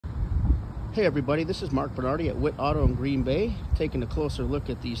Hey everybody, this is Marc Bernarde at Witt Auto in Green Bay, taking a closer look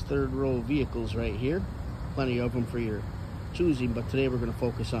at these third row vehicles right here. Plenty of them for your choosing, but today we're going to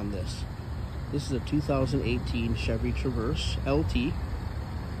focus on this. This is a 2018 Chevy Traverse LT.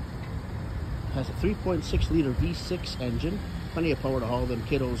 Has a 3.6 liter V6 engine, plenty of power to haul them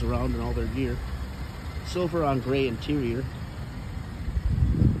kiddos around and all their gear. Silver on gray interior.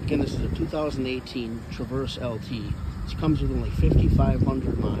 Again, this is a 2018 Traverse LT. This comes with only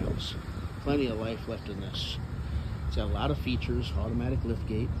 5,500 miles. Plenty of life left in this. It's got a lot of features: automatic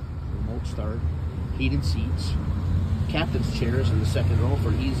liftgate, remote start, heated seats, captain's chairs in the second row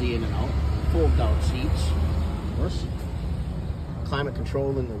for easy in and out, fold down seats, of course. Climate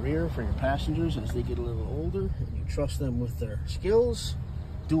control in the rear for your passengers as they get a little older and you trust them with their skills.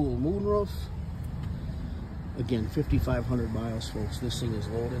 Dual moonroof. Again, 5,500 miles, folks. This thing is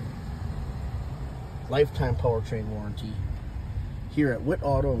loaded. Lifetime powertrain warranty. Here at Witt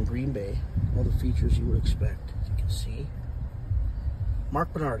Auto in Green Bay, all the features you would expect, as you can see.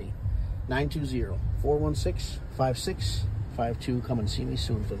 Marc Bernarde, 920-416-5652. Come and see me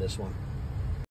soon for this one.